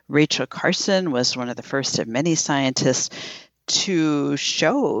 Rachel Carson was one of the first of many scientists to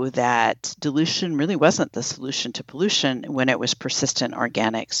show that dilution really wasn't the solution to pollution when it was persistent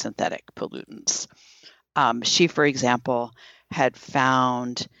organic synthetic pollutants. She, for example, had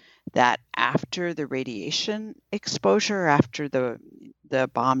found that after the radiation exposure, after the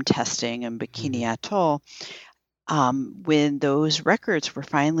bomb testing in Bikini Atoll, when those records were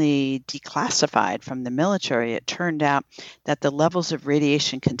finally declassified from the military, it turned out that the levels of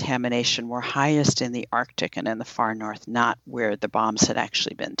radiation contamination were highest in the Arctic and in the far north, not where the bombs had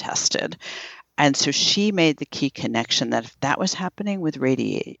actually been tested. And so she made the key connection that if that was happening with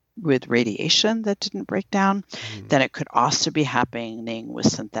radiation that didn't break down, then it could also be happening with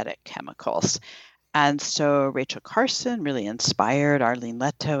synthetic chemicals. And so Rachel Carson really inspired Arlene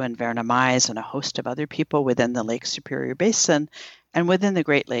Leto and Verna Mize and a host of other people within the Lake Superior Basin and within the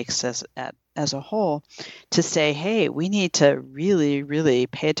Great Lakes as a whole to say, hey, we need to really, really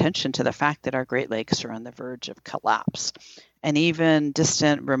pay attention to the fact that our Great Lakes are on the verge of collapse. And even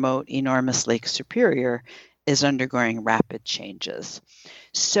distant, remote, enormous Lake Superior is undergoing rapid changes.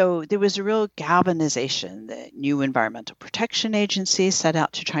 So there was a real galvanization. The new Environmental Protection Agency set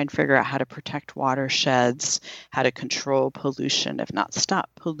out to try and figure out how to protect watersheds, how to control pollution, if not stop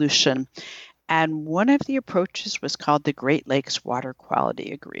pollution. And one of the approaches was called the Great Lakes Water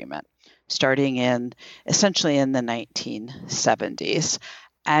Quality Agreement, starting essentially in the 1970s.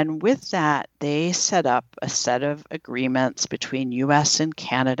 And with that, they set up a set of agreements between U.S. and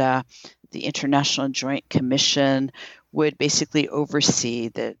Canada. The International Joint Commission would basically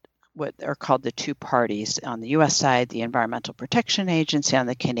oversee what are called the two parties. On the U.S. side, the Environmental Protection Agency; on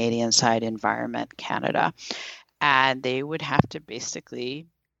the Canadian side, Environment Canada. And they would have to basically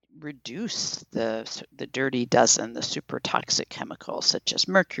reduce the dirty dozen, the super toxic chemicals such as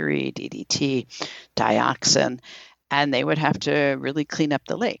mercury, DDT, dioxin. And they would have to really clean up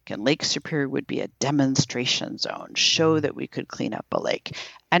the lake. And Lake Superior would be a demonstration zone, show that we could clean up a lake.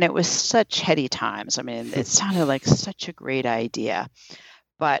 And it was such heady times. I mean, it sounded like such a great idea.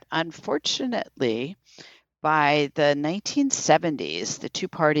 But unfortunately, by the 1970s, the two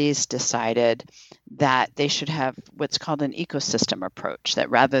parties decided that they should have what's called an ecosystem approach,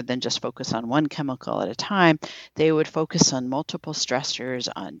 that rather than just focus on one chemical at a time, they would focus on multiple stressors,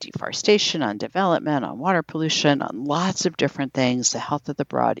 on deforestation, on development, on water pollution, on lots of different things, the health of the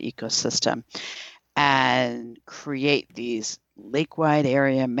broad ecosystem, and create these lake-wide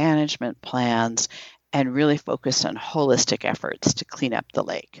area management plans and really focus on holistic efforts to clean up the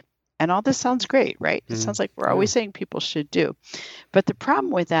lake. And all this sounds great, right? It sounds like we're always saying people should do. But the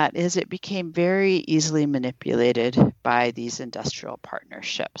problem with that is it became very easily manipulated by these industrial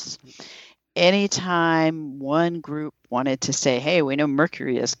partnerships. Anytime one group wanted to say, hey, we know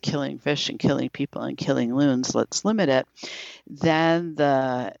mercury is killing fish and killing people and killing loons, let's limit it, then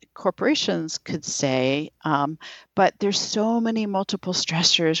the corporations could say, but there's so many multiple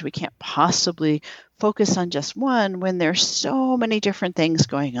stressors, we can't possibly focus on just one when there's so many different things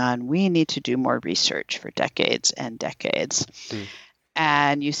going on. We need to do more research for decades and decades.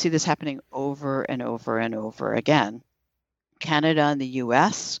 And you see this happening over and over and over again. Canada and the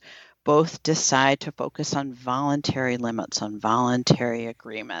US both decide to focus on voluntary limits, on voluntary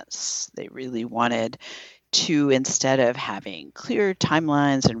agreements. They really wanted to, instead of having clear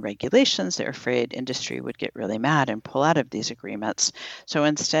timelines and regulations, they're afraid industry would get really mad and pull out of these agreements. So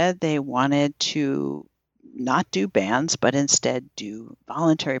instead, they wanted to not do bans, but instead do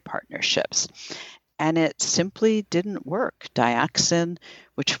voluntary partnerships. And it simply didn't work. Dioxin,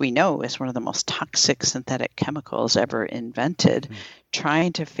 which we know is one of the most toxic synthetic chemicals ever invented,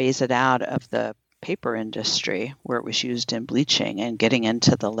 trying to phase it out of the paper industry where it was used in bleaching and getting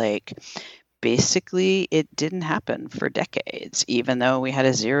into the lake. Basically, it didn't happen for decades, even though we had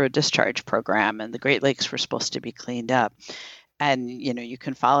a zero discharge program and the Great Lakes were supposed to be cleaned up. And, you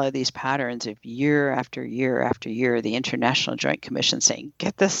can follow these patterns of year after year after year, the International Joint Commission saying,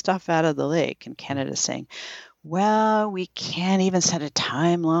 get this stuff out of the lake. And Canada saying, well, we can't even set a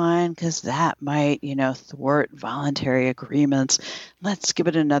timeline because that might, thwart voluntary agreements. Let's give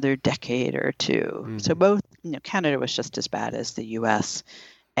it another decade or two. So both, Canada was just as bad as the U.S.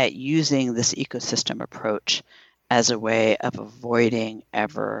 at using this ecosystem approach as a way of avoiding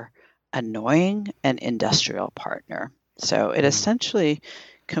ever annoying an industrial partner. So it essentially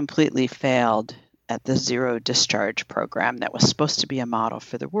completely failed at the zero discharge program that was supposed to be a model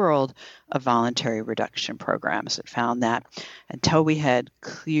for the world of voluntary reduction programs. It found that until we had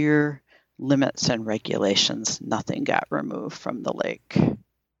clear limits and regulations, nothing got removed from the lake.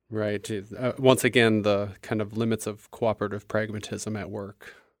 Right. Once again, the kind of limits of cooperative pragmatism at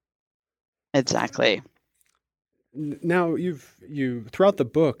work. Exactly. Now, you throughout the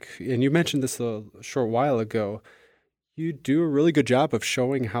book, and you mentioned this a short while ago, you do a really good job of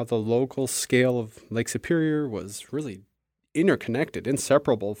showing how the local scale of Lake Superior was really interconnected,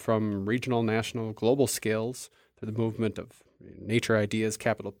 inseparable from regional, national, global scales through the movement of nature ideas,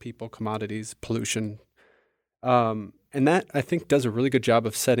 capital, people, commodities, pollution. And that, I think, does a really good job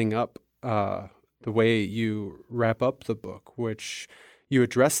of setting up the way you wrap up the book, which you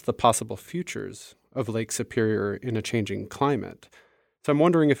address the possible futures of Lake Superior in a changing climate. So I'm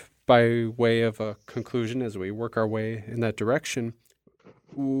wondering if, by way of a conclusion, as we work our way in that direction,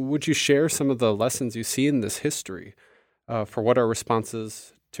 Would you share some of the lessons you see in this history for what our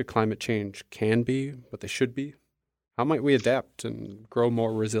responses to climate change can be, what they should be? How might we adapt and grow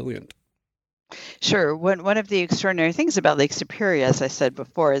more resilient? Sure. One of the extraordinary things about Lake Superior, as I said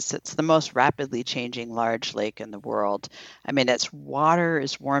before, is it's the most rapidly changing large lake in the world. I mean, its water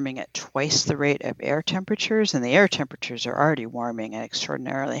is warming at twice the rate of air temperatures, and the air temperatures are already warming at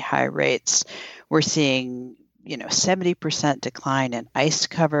extraordinarily high rates. We're seeing 70% decline in ice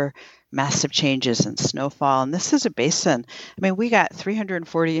cover, massive changes in snowfall. And this is a basin. I mean, we got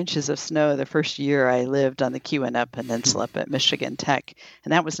 340 inches of snow the first year I lived on the Keweenaw Peninsula up at Michigan Tech.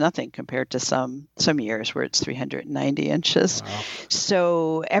 And that was nothing compared to some years where it's 390 inches. Wow.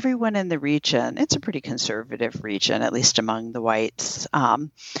 So everyone in the region, it's a pretty conservative region, at least among the whites.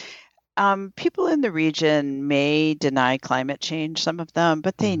 People in the region may deny climate change, some of them,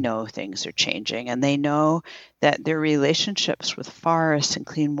 but they know things are changing, and they know that their relationships with forests and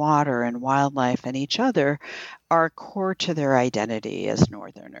clean water and wildlife and each other are core to their identity as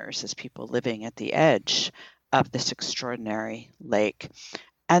Northerners, as people living at the edge of this extraordinary lake.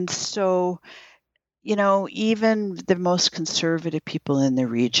 And so, even the most conservative people in the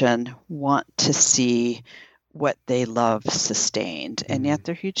region want to see what they love sustained. And yet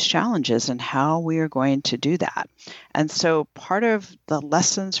there are huge challenges in how we are going to do that. And so part of the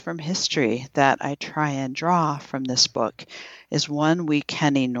lessons from history that I try and draw from this book is one, we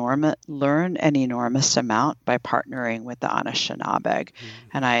can learn an enormous amount by partnering with the Anishinaabe.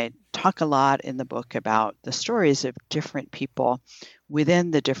 And I talk a lot in the book about the stories of different people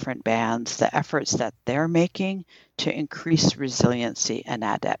within the different bands, the efforts that they're making to increase resiliency and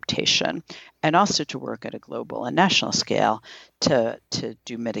adaptation, and also to work at a global and national scale to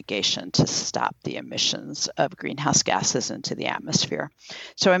do mitigation to stop the emissions of greenhouse gases into the atmosphere.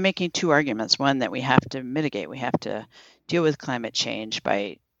 So I'm making two arguments. One, that we have to mitigate. We have to deal with climate change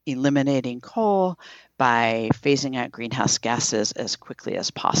by eliminating coal, by phasing out greenhouse gases as quickly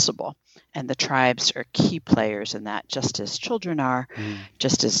as possible. And the tribes are key players in that, just as children are,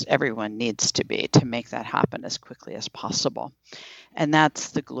 just as everyone needs to be, to make that happen as quickly as possible. And that's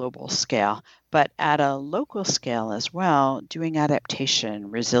the global scale. But at a local scale as well, doing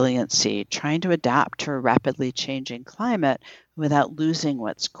adaptation, resiliency, trying to adapt to a rapidly changing climate without losing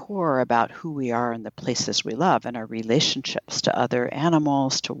what's core about who we are and the places we love and our relationships to other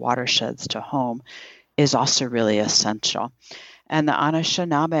animals, to watersheds, to home, is also really essential. And the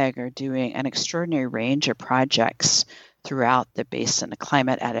Anishinaabe are doing an extraordinary range of projects throughout the basin, a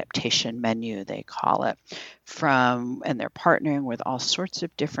climate adaptation menu, they call it, and they're partnering with all sorts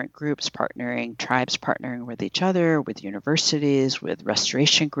of different groups, tribes partnering with each other, with universities, with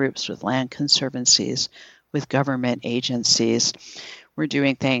restoration groups, with land conservancies, with government agencies. We're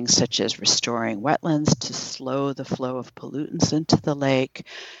doing things such as restoring wetlands to slow the flow of pollutants into the lake,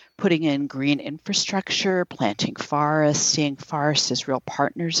 putting in green infrastructure, planting forests, seeing forests as real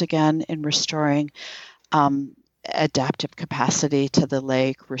partners again in restoring adaptive capacity to the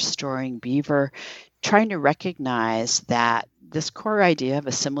lake, restoring beaver, trying to recognize that this core idea of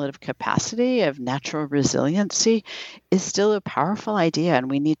assimilative capacity, of natural resiliency, is still a powerful idea, and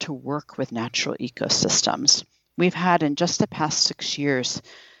we need to work with natural ecosystems. We've had, in just the past 6 years,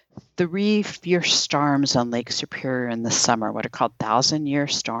 3 fierce storms on Lake Superior in the summer, what are called 1,000-year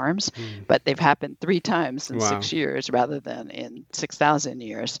storms, but they've happened 3 times in 6 years rather than in 6,000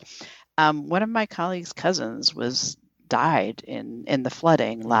 years. One of my colleagues' cousins died in the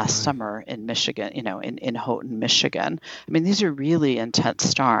flooding last summer in Michigan, in Houghton, Michigan. I mean, these are really intense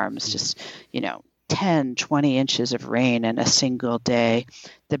storms, just, 10, 20 inches of rain in a single day.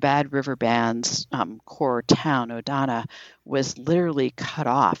 The Bad River Band's core town, Odana, was literally cut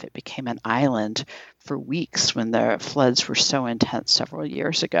off. It became an island for weeks when the floods were so intense several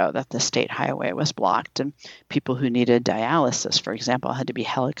years ago that the state highway was blocked, and people who needed dialysis, for example, had to be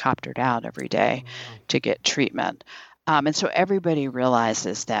helicoptered out every day to get treatment. And so everybody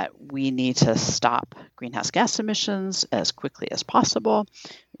realizes that we need to stop greenhouse gas emissions as quickly as possible,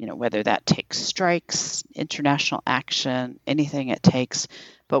 whether that takes strikes, international action, anything it takes.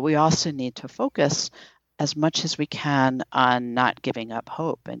 But we also need to focus as much as we can on not giving up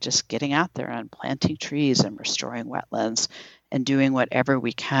hope and just getting out there and planting trees and restoring wetlands and doing whatever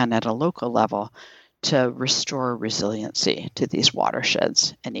we can at a local level to restore resiliency to these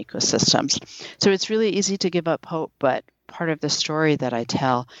watersheds and ecosystems. So it's really easy to give up hope, but part of the story that I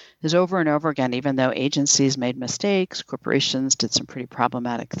tell is over and over again, even though agencies made mistakes, corporations did some pretty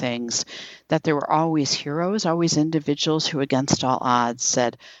problematic things, that there were always heroes, always individuals who against all odds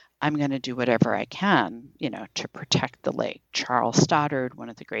said, I'm going to do whatever I can, to protect the lake. Charles Stoddard, one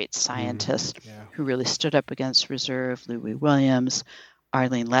of the great scientists who really stood up against reserve, Louis Williams,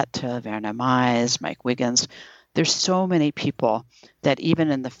 Arlene Letta, Werner Mize, Mike Wiggins. There's so many people that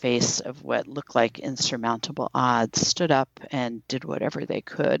even in the face of what looked like insurmountable odds stood up and did whatever they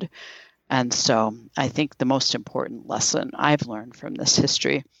could. And so I think the most important lesson I've learned from this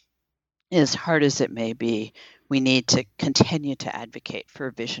history, as hard as it may be, we need to continue to advocate for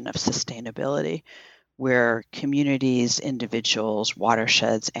a vision of sustainability where communities, individuals,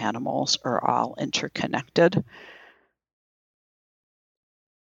 watersheds, animals are all interconnected.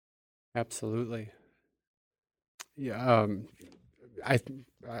 Absolutely. Yeah, I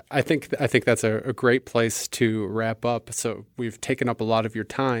think that's a great place to wrap up. So we've taken up a lot of your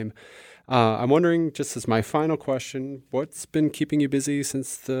time. I'm wondering, just as my final question, what's been keeping you busy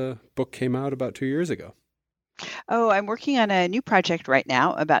since the book came out about 2 years ago? Oh, I'm working on a new project right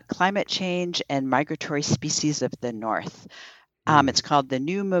now about climate change and migratory species of the North. It's called The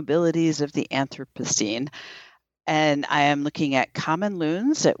New Mobilities of the Anthropocene. And I am looking at common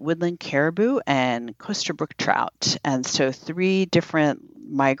loons, at woodland caribou, and coastal brook trout. And so 3 different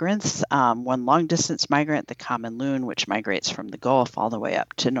migrants, one long-distance migrant, the common loon, which migrates from the Gulf all the way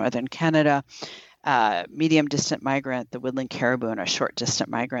up to northern Canada, medium-distant migrant, the woodland caribou, and a short-distant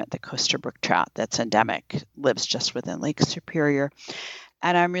migrant, the coastal brook trout that's endemic, lives just within Lake Superior.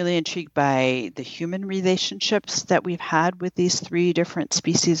 And I'm really intrigued by the human relationships that we've had with these 3 different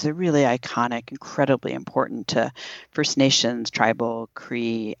species. They're really iconic, incredibly important to First Nations, tribal,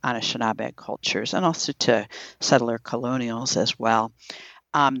 Cree, Anishinaabe cultures, and also to settler colonials as well.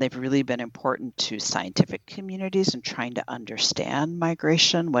 They've really been important to scientific communities in trying to understand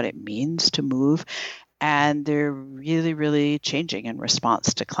migration, what it means to move. And they're really, really changing in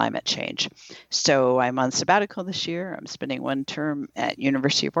response to climate change. So I'm on sabbatical this year. I'm spending 1 term at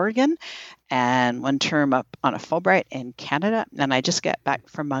University of Oregon and 1 term up on a Fulbright in Canada. And I just got back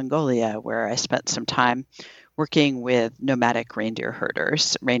from Mongolia, where I spent some time working with nomadic reindeer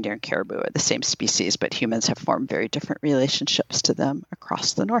herders. Reindeer and caribou are the same species, but humans have formed very different relationships to them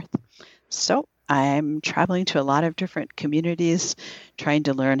across the north. So I'm traveling to a lot of different communities, trying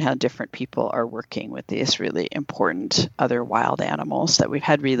to learn how different people are working with these really important other wild animals that we've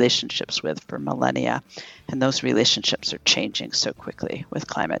had relationships with for millennia. And those relationships are changing so quickly with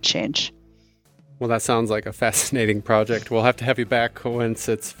climate change. Well, that sounds like a fascinating project. We'll have to have you back once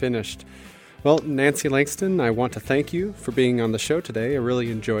it's finished. Well, Nancy Langston, I want to thank you for being on the show today. I really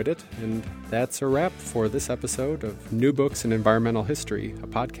enjoyed it. And that's a wrap for this episode of New Books in Environmental History, a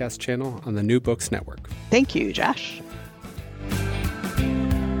podcast channel on the New Books Network. Thank you, Josh.